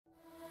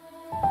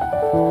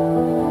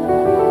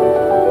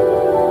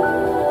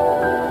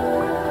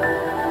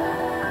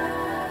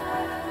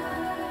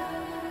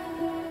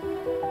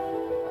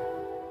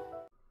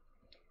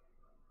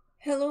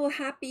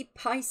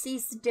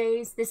Pisces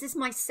days. This is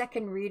my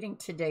second reading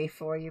today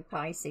for you,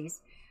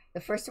 Pisces. The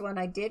first one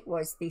I did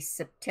was the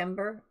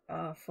September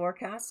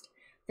forecast.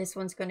 This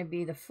one's going to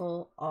be the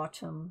full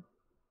autumn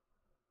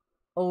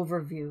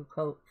overview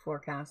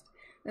forecast.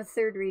 The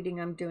third reading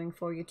I'm doing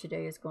for you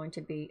today is going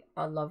to be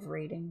a love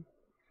reading.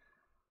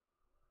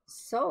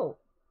 So,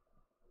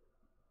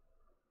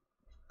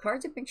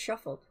 cards have been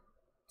shuffled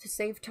to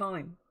save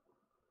time.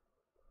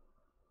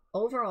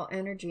 Overall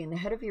energy in the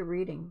head of your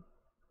reading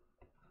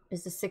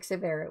is the Six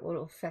of Air. It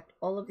will affect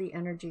all of the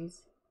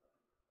energies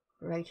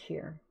right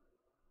here.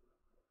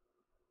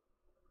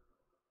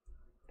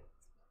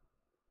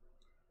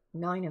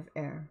 9 of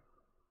Air.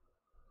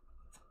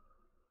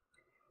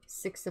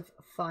 6 of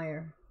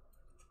Fire.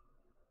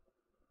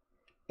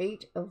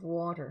 8 of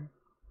Water.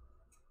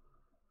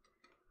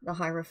 The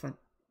Hierophant.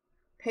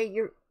 Okay,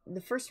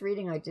 the first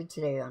reading I did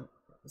today on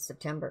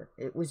September,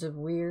 it was a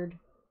weird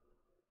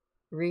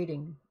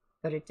reading,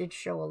 but it did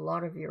show a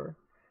lot of your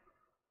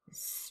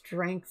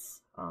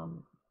strengths.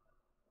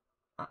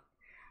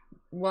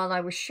 While I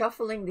was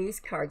shuffling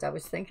these cards, I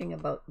was thinking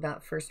about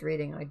that first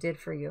reading I did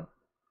for you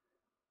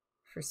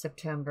for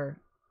September,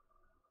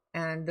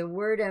 and the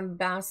word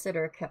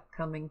ambassador kept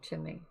coming to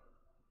me.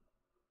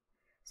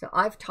 So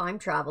I've time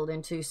traveled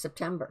into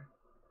September.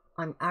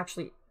 I'm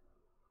actually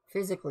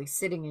physically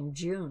sitting in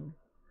June,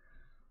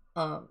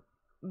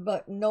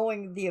 but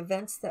knowing the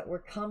events that were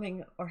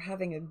coming or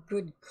having a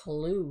good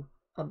clue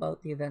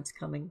about the events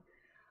coming,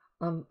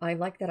 I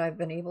like that I've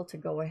been able to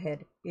go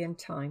ahead in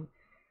time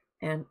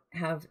and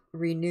have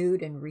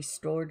renewed and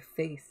restored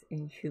faith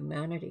in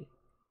humanity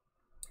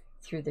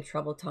through the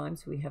troubled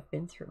times we have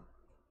been through.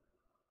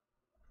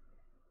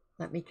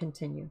 Let me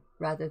continue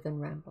rather than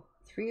ramble.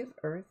 3 of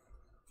Earth,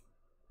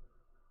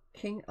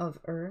 King of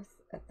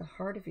Earth at the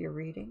heart of your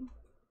reading,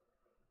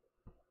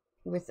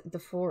 with the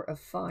 4 of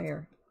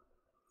Fire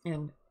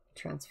and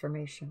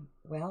transformation.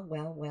 Well.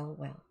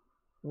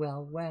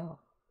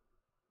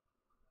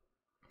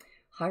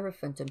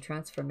 Hierophant and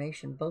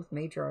transformation, both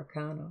major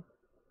arcana.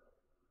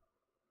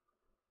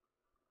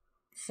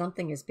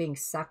 Something is being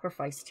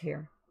sacrificed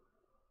here.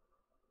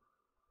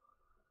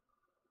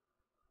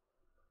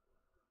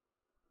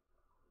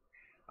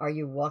 Are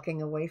you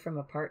walking away from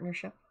a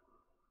partnership?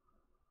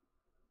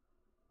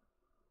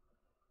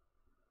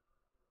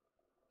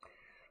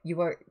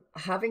 You are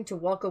having to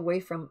walk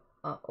away from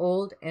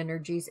old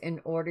energies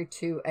in order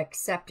to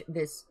accept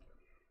this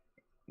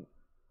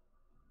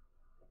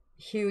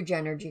huge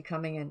energy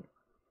coming in.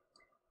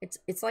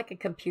 It's like a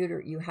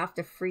computer. You have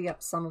to free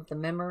up some of the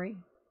memory.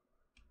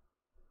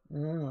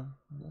 Oh,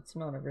 that's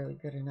not a really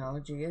good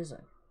analogy, is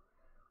it?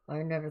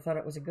 I never thought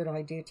it was a good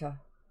idea to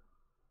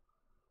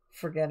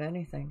forget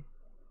anything.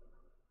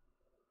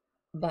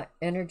 But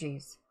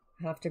energies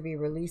have to be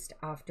released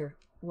after,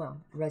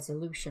 well,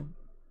 resolution.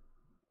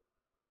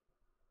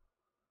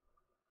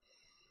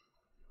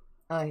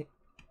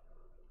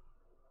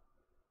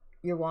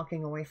 You're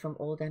walking away from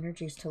old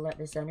energies to let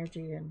this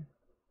energy in.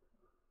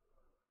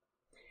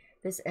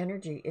 This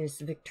energy is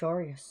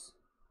victorious.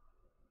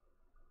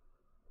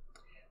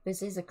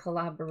 This is a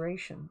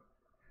collaboration.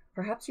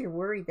 Perhaps you're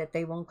worried that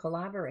they won't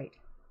collaborate.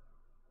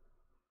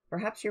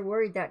 Perhaps you're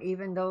worried that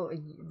even though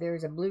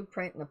there's a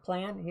blueprint and a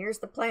plan, here's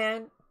the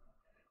plan.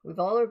 We've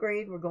all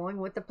agreed we're going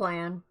with the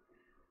plan.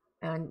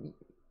 And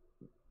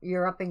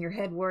you're up in your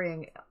head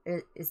worrying,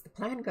 is the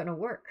plan going to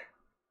work?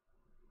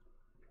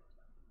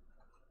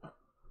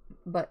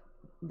 But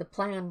the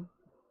plan,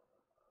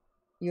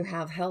 you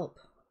have help.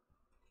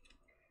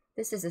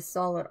 This is a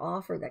solid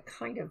offer that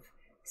kind of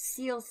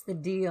seals the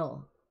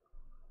deal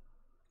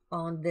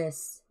on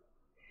this.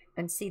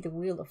 And see, the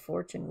Wheel of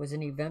Fortune was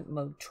in event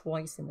mode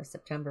twice in the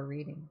September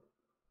reading.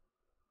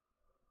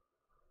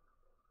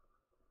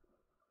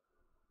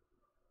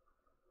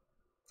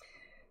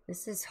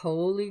 This is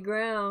holy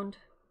ground.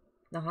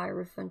 The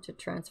Hierophant to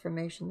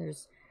transformation.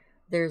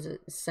 There's a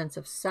sense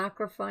of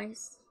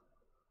sacrifice,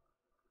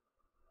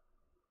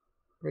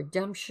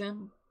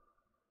 redemption,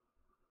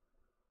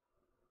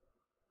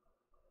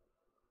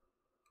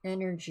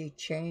 energy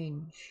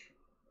change.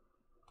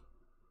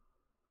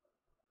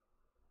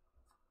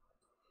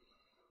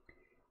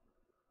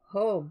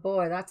 Oh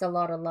boy, that's a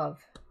lot of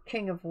love.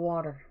 King of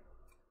Water.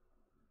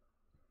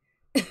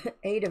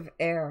 8 of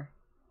Air.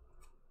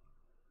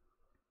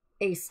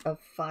 Ace of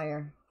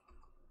Fire.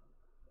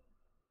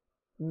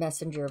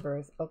 Messenger of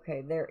Earth. Okay,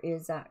 there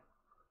is that.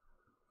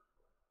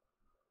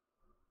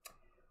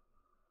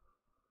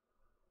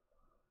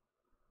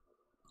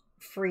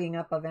 Freeing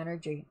up of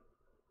energy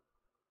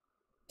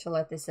to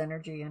let this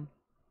energy in.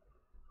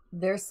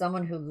 There's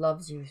someone who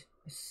loves you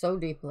so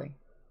deeply,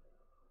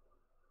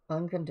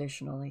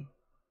 unconditionally,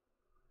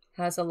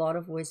 has a lot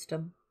of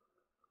wisdom,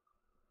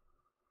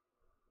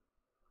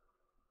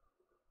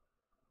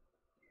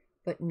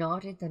 but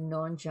not in the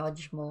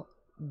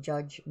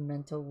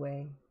non-judgmental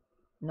way.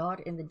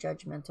 Not in the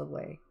judgmental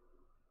way.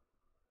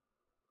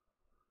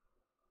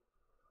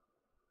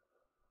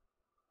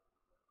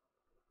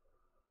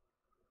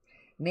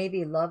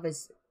 Maybe love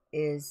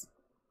is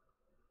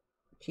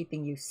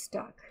keeping you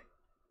stuck.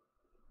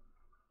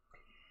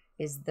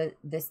 is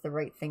this the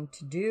right thing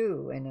to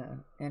do in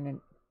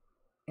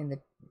the,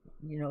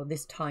 you know,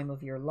 this time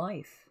of your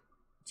life?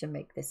 To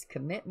make this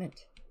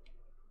commitment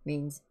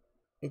means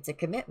it's a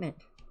commitment,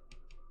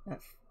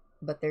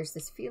 but there's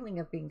this feeling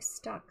of being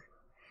stuck.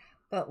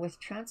 But with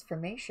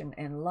transformation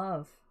and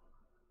love,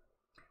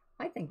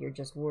 I think you're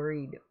just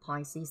worried,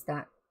 Pisces,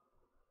 that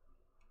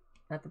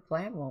the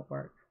plan won't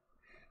work.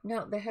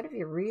 Now, the head of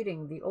your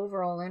reading, the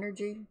overall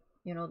energy,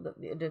 you know,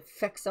 it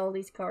affects all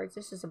these cards.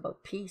 This is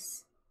about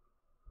peace,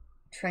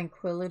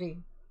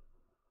 tranquility.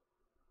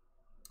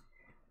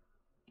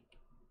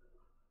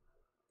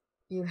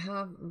 You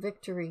have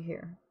victory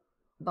here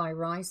by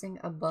rising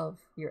above.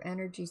 Your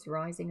energy's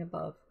rising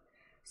above.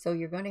 So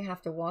you're going to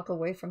have to walk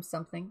away from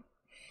something.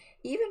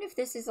 Even if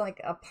this is like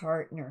a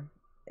partner,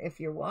 if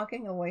you're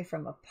walking away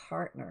from a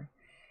partner,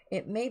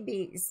 it may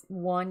be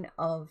one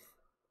of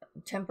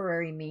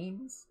temporary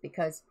means,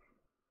 because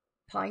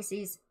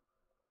Pisces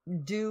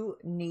do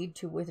need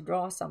to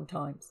withdraw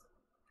sometimes.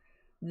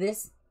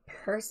 This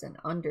person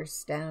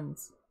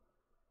understands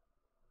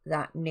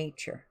that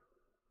nature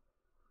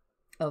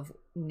of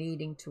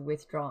needing to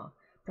withdraw.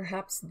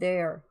 Perhaps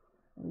they're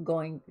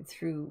going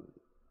through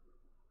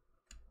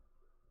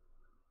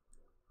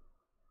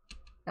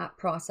that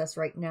process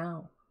right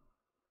now.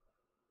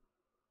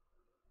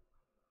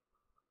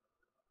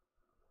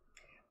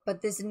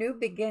 But this new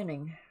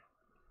beginning,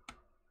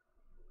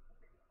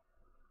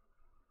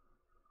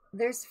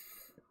 there's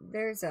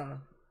a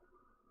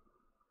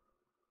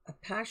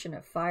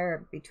passionate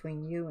fire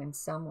between you and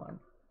someone.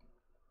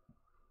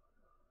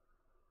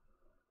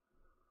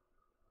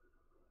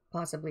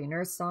 Possibly an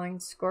earth sign.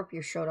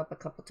 Scorpio showed up a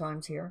couple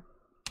times here.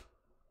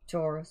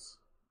 Taurus.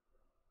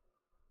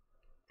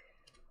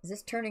 Is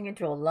this turning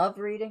into a love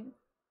reading?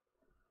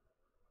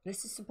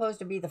 This is supposed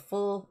to be the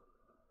full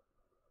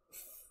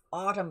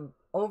autumn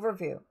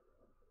overview.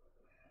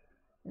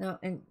 Now,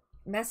 and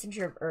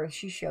Messenger of Earth,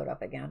 she showed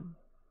up again.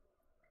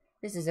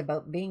 This is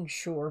about being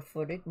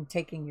sure-footed and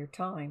taking your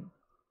time.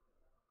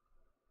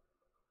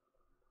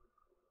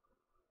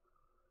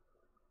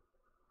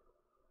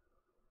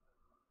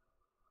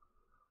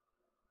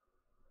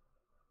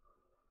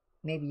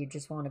 Maybe you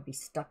just want to be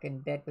stuck in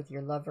bed with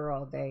your lover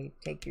all day.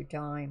 Take your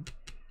time.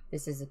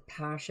 This is a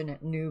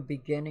passionate new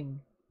beginning.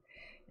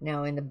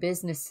 Now, in the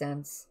business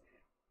sense,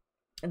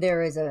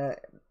 there is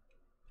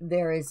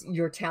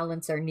your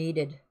talents are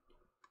needed.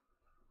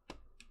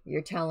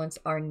 Your talents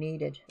are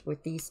needed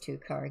with these two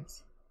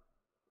cards.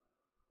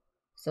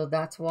 So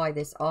that's why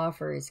this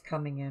offer is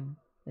coming in.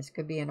 This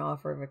could be an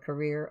offer of a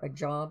career, a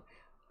job,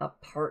 a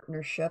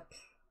partnership.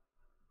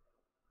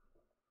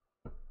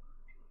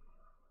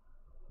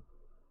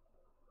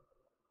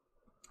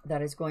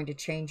 That is going to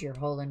change your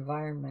whole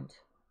environment.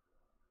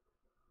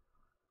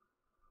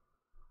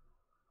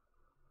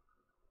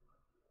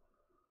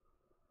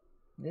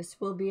 This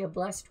will be a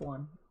blessed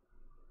one.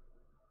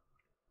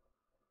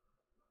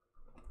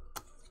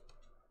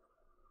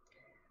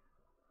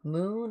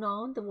 Moon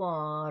on the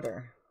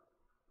water.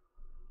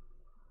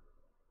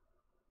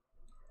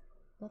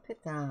 Look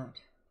at that.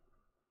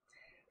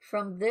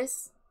 From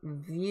this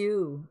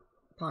view,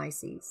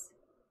 Pisces,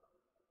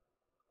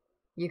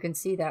 you can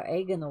see that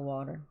egg in the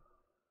water.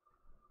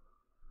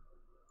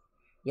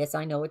 Yes,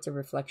 I know it's a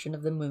reflection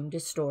of the moon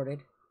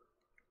distorted.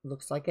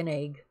 Looks like an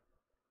egg.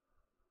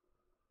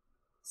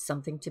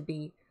 Something to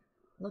be...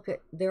 Look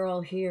at, they're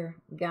all here,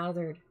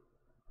 gathered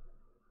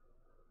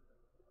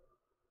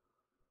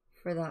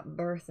for that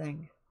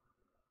birthing.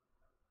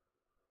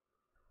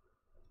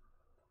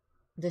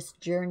 This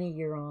journey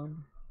you're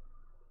on.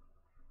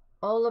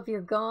 All of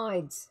your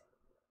guides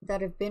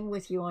that have been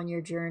with you on your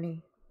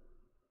journey.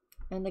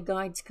 And the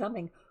guides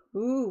coming.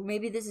 Ooh,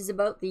 maybe this is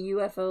about the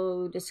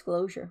UFO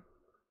disclosure.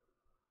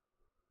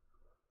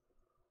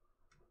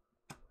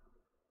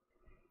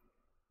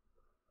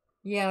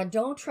 Yeah,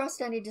 don't trust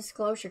any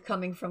disclosure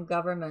coming from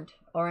government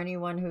or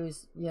anyone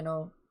who's, you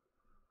know,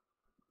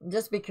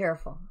 just be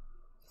careful.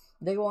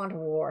 They want a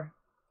war.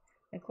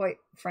 And quite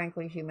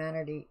frankly,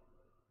 humanity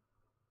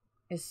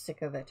is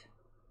sick of it.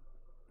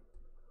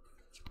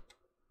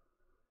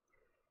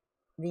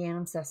 The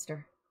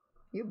ancestor.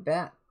 You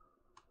bet.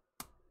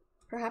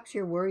 Perhaps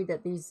you're worried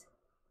that these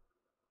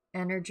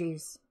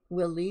energies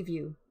will leave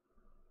you.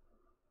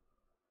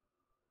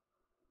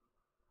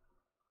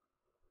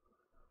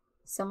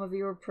 Some of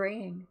you are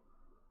praying.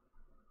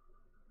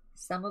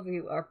 Some of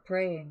you are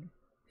praying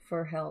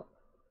for help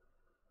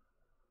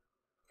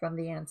from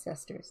the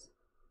ancestors.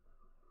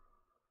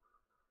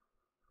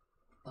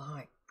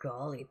 By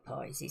golly,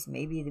 Pisces,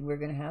 maybe we're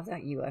going to have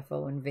that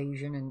UFO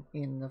invasion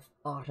in the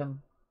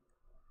autumn.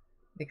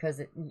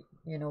 Because,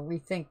 you know, we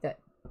think that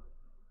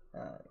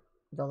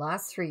the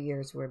last 3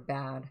 years were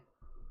bad.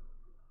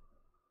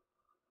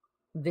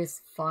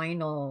 This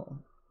final,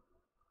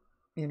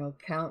 you know,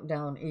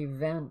 countdown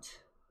event.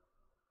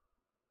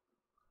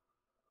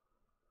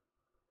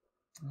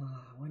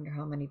 Oh, I wonder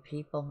how many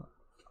people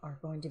are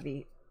going to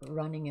be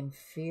running in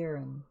fear.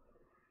 And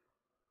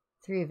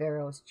 3 of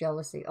Arrows,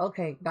 jealousy.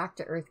 Okay, back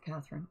to Earth,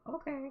 Catherine.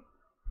 Okay.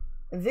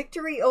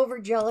 Victory over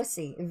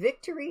jealousy.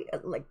 Victory,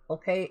 like,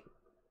 okay,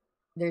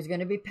 there's going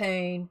to be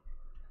pain.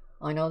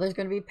 I know there's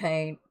going to be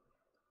pain,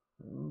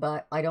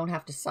 but I don't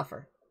have to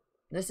suffer.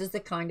 This is the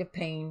kind of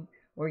pain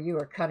where you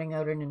are cutting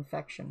out an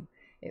infection.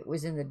 It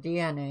was in the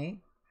DNA.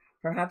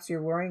 Perhaps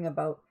you're worrying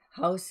about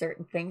how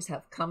certain things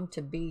have come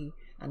to be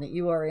and that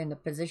you are in the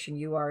position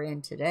you are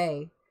in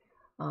today.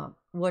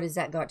 What has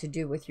that got to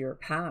do with your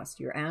past,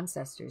 your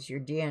ancestors, your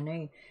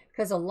DNA?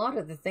 Because a lot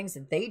of the things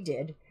that they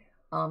did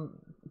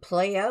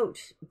play out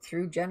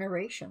through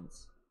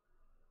generations.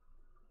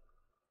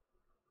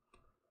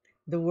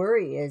 The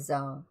worry is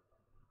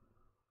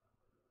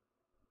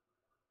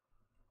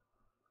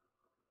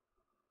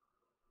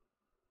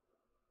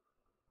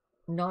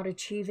not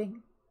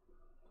achieving,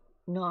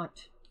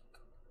 not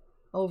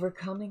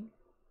overcoming.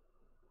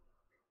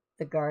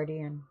 The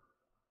guardian,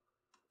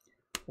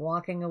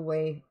 walking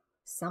away,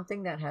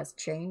 something that has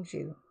changed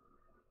you.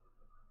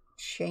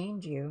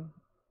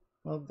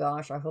 Oh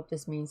gosh, I hope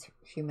this means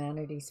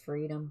humanity's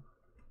freedom.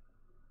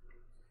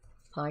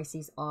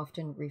 Pisces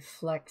often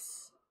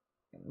reflects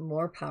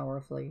more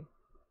powerfully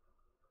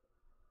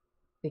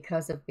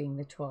because of being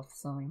the 12th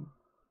sign.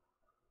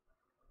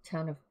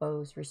 10 of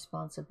Bows,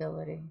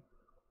 responsibility.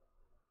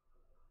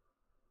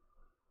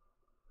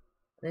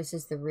 This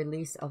is the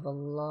release of a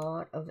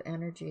lot of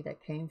energy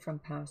that came from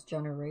past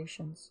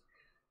generations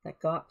that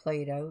got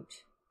played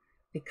out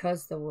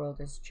because the world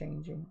is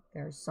changing.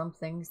 There are some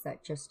things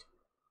that just,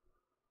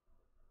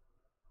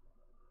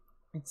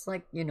 it's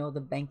like, you know, the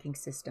banking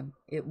system.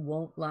 It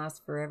won't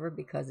last forever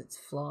because it's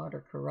flawed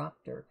or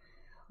corrupt, or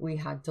we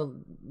had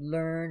to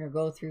learn or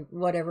go through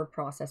whatever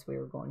process we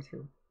were going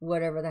through,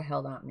 whatever the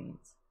hell that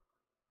means.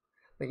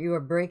 But you are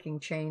breaking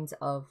chains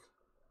of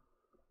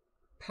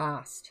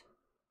past.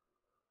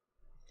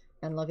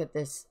 And look at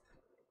this,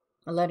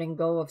 letting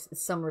go of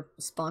some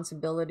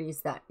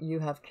responsibilities that you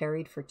have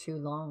carried for too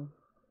long.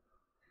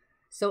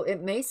 So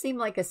it may seem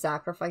like a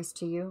sacrifice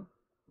to you,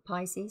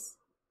 Pisces,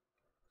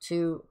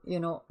 to, you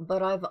know,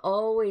 but I've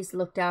always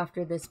looked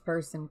after this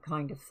person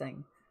kind of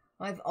thing.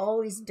 I've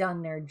always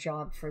done their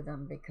job for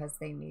them because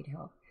they need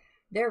help.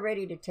 They're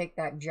ready to take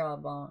that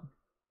job on.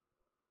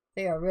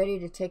 They are ready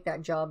to take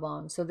that job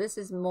on. So this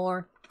is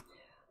more,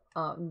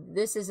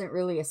 this isn't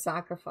really a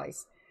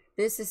sacrifice.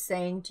 This is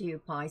saying to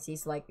you,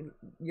 Pisces, like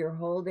you're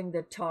holding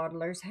the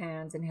toddler's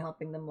hands and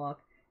helping them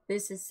walk.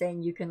 This is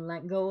saying you can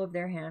let go of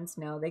their hands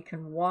now. They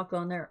can walk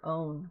on their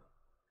own.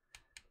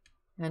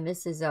 And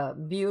this is a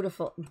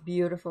beautiful,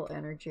 beautiful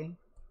energy.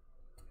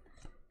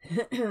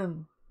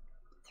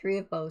 3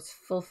 of Bows,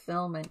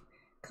 fulfillment,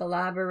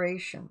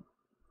 collaboration.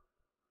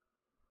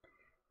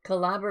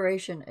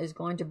 Collaboration is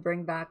going to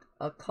bring back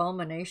a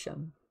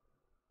culmination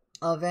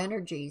of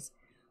energies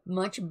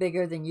much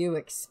bigger than you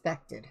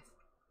expected.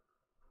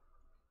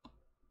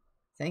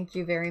 Thank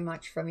you very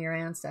much from your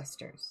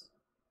ancestors.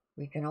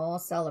 We can all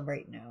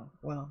celebrate now.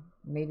 Well,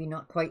 maybe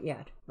not quite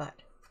yet, but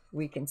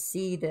we can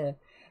see the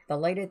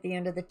light at the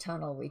end of the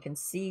tunnel. We can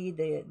see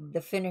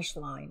the finish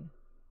line.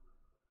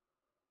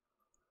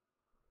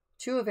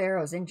 2 of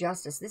Arrows,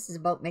 injustice. This is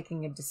about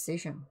making a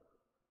decision.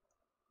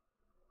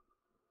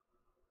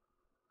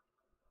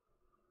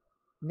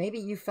 Maybe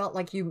you felt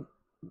like you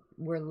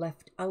were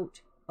left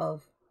out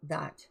of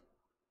that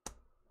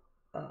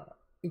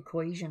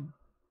equation.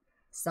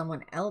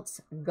 Someone else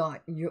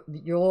got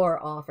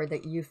your offer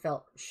that you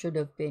felt should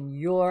have been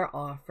your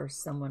offer.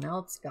 Someone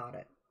else got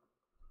it.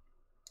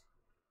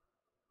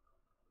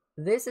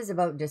 This is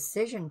about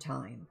decision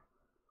time.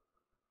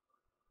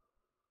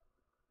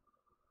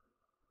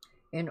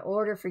 In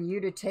order for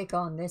you to take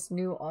on this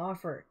new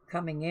offer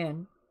coming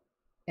in,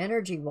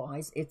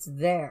 energy-wise, it's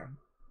there.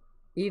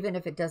 Even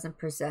if it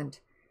doesn't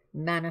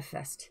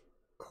manifest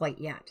quite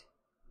yet.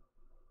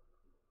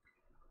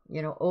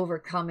 You know,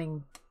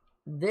 overcoming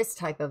this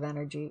type of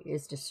energy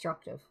is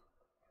destructive,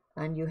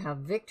 and you have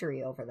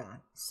victory over that.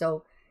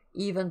 So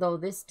even though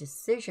this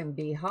decision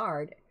be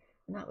hard,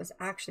 and that was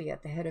actually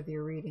at the head of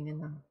your reading in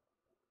the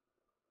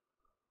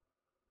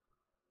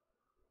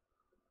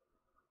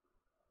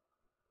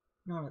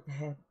not at the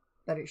head,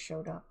 but it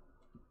showed up.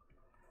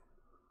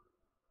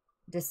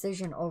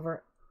 Decision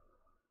over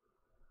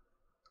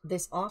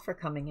this offer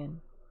coming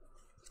in,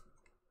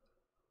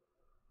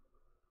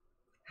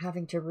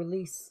 having to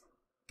release.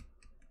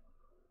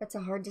 That's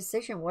a hard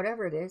decision,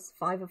 whatever it is.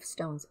 5 of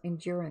Stones,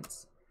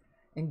 endurance.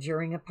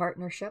 Enduring a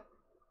partnership.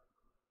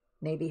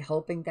 Maybe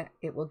hoping that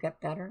it will get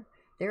better.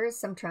 There is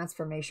some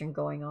transformation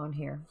going on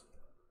here.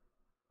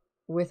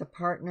 With a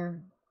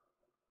partner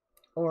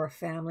or a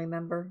family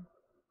member.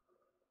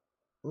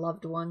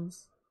 Loved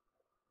ones.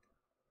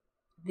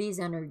 These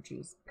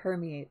energies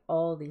permeate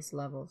all these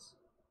levels.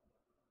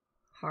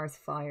 Hearth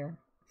fire.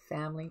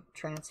 Family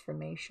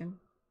transformation.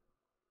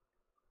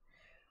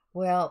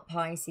 Well,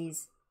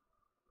 Pisces,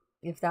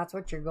 if that's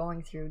what you're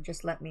going through,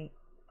 just let me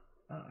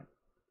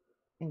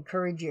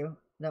encourage you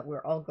that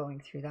we're all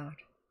going through that.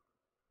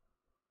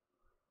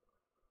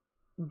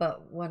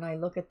 But when I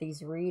look at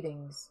these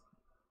readings,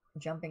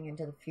 jumping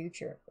into the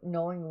future,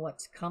 knowing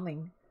what's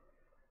coming,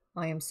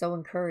 I am so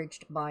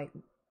encouraged by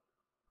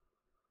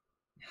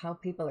how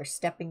people are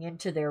stepping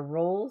into their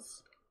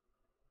roles.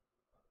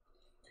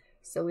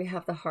 So we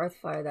have the hearth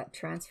fire, that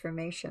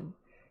transformation,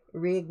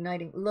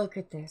 reigniting. Look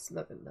at this.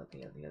 Look.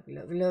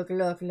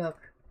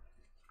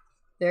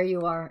 There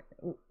you are,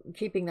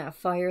 keeping that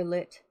fire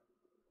lit,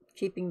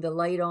 keeping the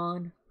light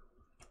on.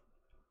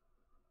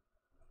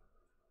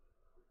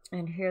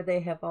 And here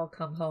they have all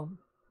come home.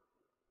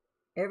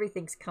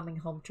 Everything's coming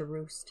home to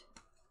roost.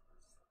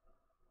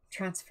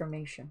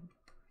 Transformation.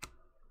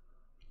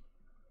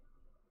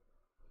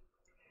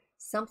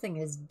 Something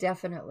is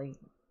definitely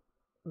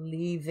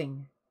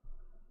leaving.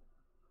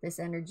 This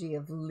energy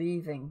of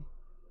leaving.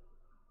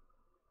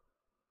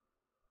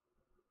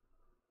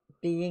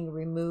 Being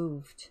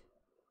removed.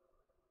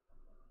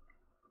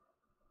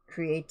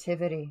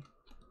 Creativity.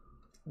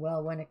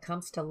 Well, when it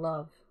comes to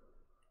love,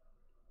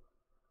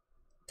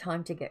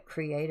 time to get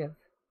creative.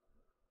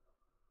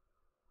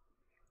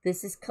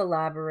 This is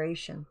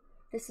collaboration.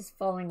 This is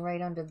falling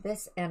right under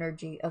this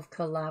energy of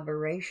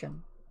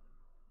collaboration.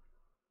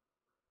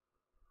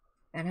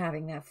 And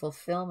having that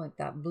fulfillment,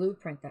 that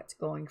blueprint that's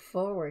going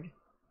forward.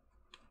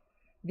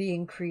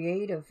 Being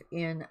creative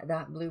in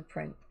that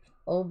blueprint.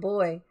 Oh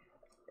boy,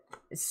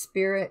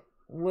 Spirit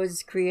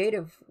was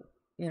creative.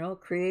 You know,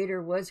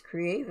 Creator was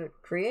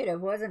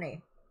creative, wasn't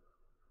he?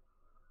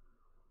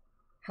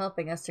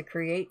 Helping us to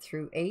create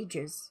through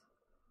ages,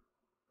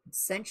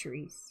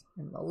 centuries,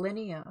 and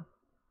millennia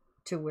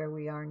to where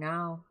we are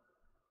now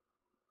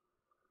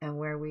and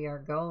where we are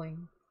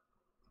going.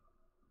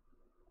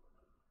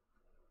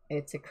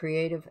 It's a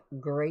creative,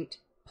 great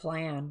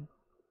plan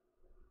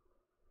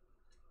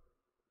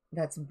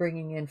that's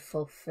bringing in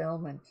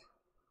fulfillment.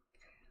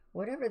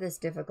 Whatever this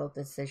difficult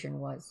decision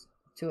was,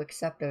 to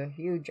accept a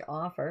huge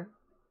offer.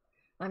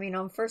 I mean,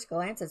 on first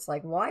glance, it's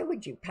like, why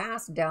would you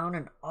pass down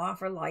an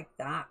offer like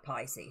that,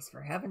 Pisces?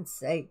 For heaven's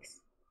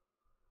sakes.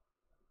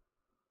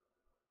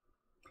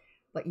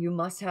 But you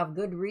must have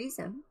good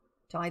reason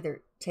to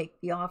either take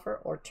the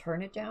offer or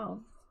turn it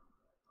down.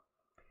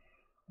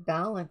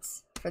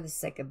 Balance, for the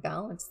sake of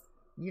balance.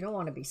 You don't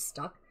want to be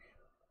stuck.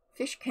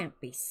 Fish can't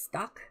be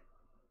stuck.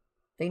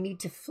 They need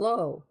to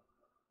flow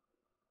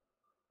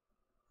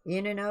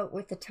in and out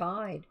with the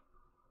tide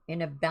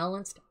in a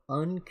balanced,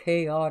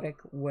 unchaotic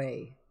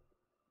way.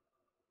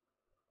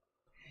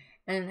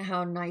 And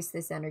how nice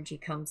this energy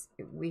comes.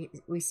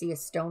 We see a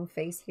stone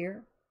face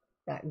here,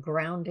 that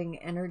grounding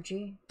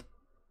energy.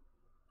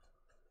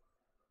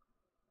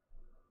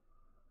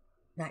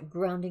 That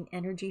grounding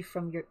energy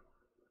from your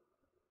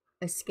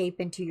escape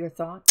into your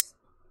thoughts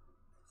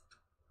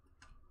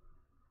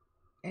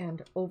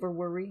and over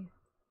worry.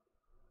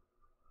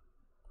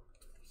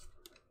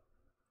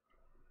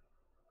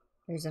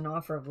 There's an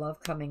offer of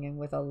love coming in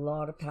with a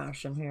lot of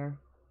passion here.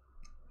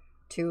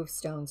 Two of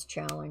Stones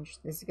challenge.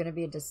 This is going to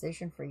be a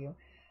decision for you.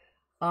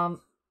 I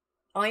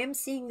am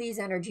seeing these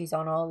energies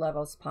on all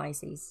levels,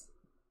 Pisces.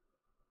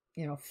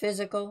 You know,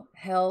 physical,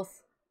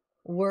 health,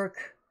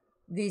 work.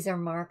 These are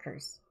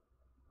markers.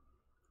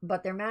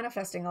 But they're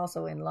manifesting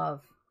also in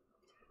love.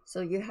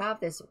 So you have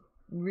this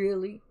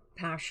really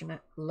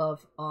passionate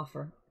love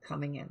offer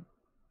coming in.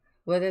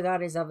 Whether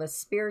that is of a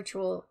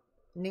spiritual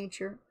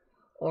nature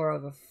or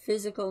of a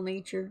physical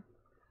nature,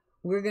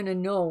 we're going to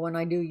know when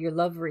I do your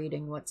love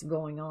reading what's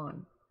going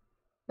on.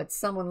 But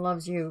someone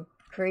loves you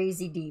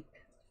crazy deep.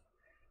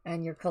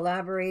 And you're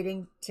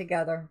collaborating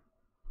together.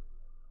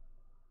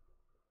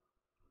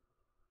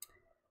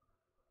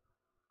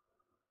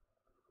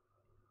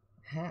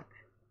 Heck.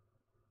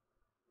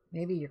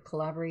 Maybe you're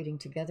collaborating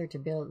together to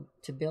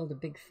build a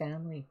big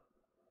family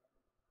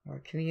or a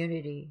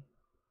community.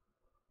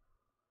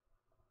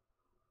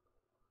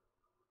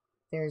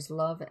 There's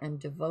love and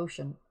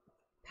devotion,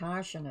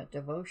 passionate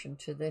devotion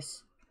to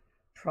this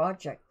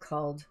project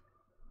called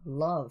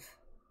love.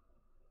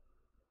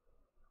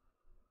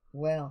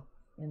 Well,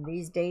 in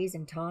these days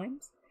and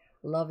times,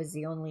 love is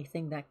the only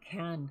thing that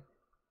can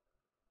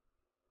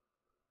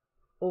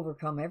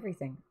overcome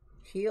everything,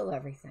 heal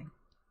everything,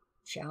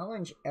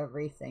 challenge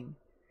everything,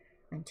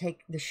 and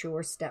take the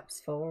sure steps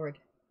forward.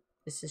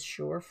 This is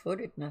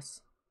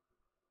sure-footedness.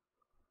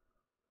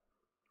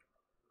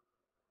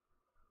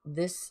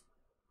 This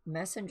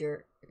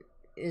messenger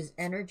is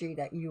energy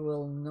that you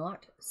will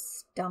not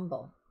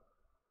stumble.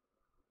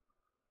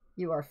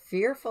 You are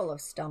fearful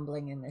of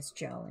stumbling in this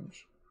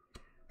challenge,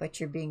 but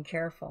you're being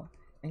careful,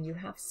 and you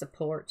have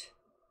support.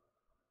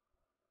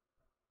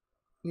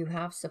 You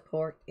have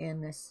support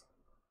in this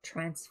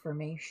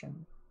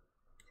transformation.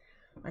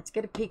 Let's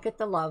get a peek at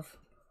the love.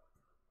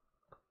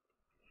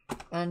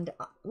 And,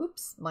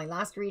 oops, my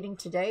last reading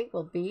today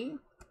will be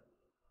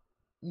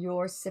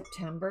your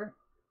September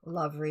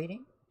love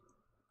reading.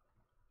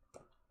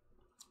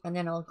 And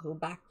then I'll go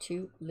back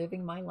to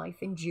living my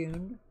life in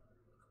June.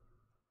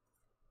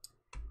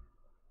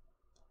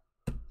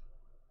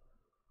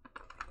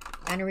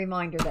 And a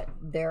reminder that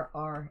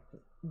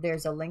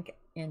there's a link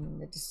in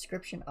the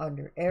description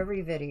under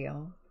every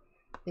video,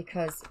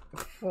 because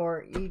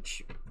for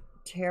each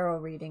tarot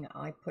reading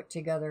I put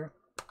together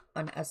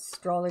an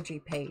astrology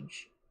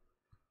page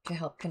to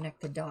help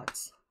connect the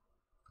dots.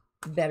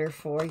 better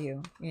for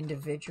you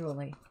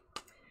individually.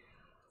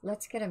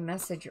 Let's get a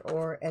message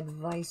or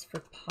advice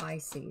for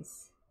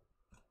Pisces.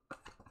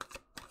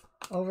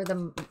 Over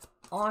the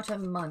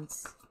autumn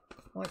months,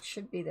 what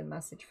should be the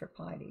message for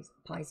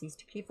Pisces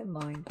to keep in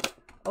mind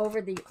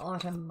over the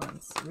autumn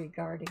months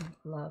regarding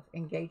love,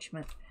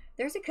 engagement?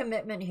 There's a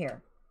commitment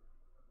here.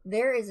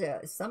 There is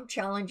some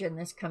challenge in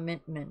this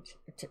commitment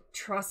to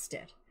trust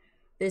it.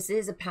 This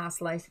is a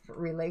past life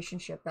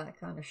relationship that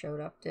kind of showed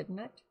up, didn't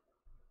it?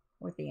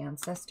 With the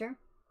ancestor.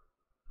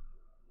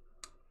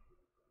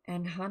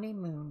 And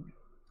honeymoon.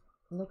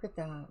 Look at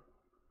that.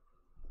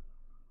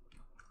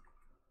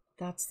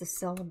 That's the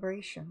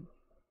celebration.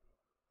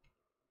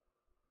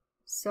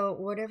 So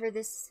whatever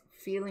this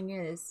feeling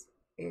is,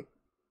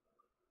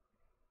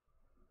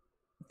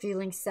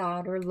 feeling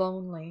sad or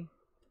lonely.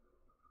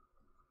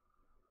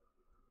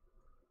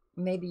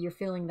 Maybe you're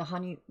feeling the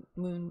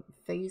honeymoon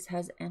phase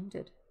has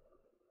ended.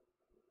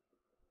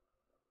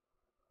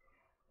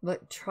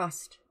 But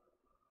trust,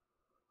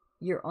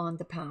 you're on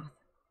the path.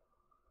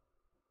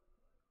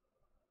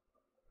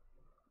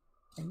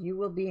 And you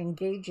will be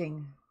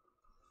engaging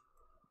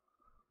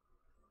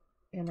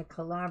in a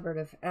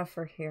collaborative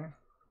effort here.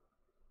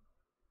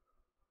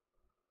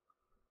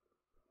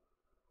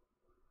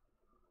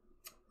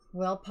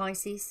 Well,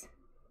 Pisces,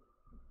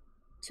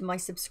 to my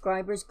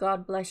subscribers,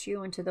 God bless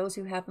you. And to those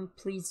who haven't,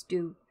 please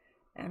do.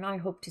 And I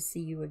hope to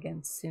see you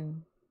again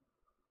soon.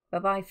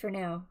 Bye-bye for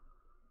now.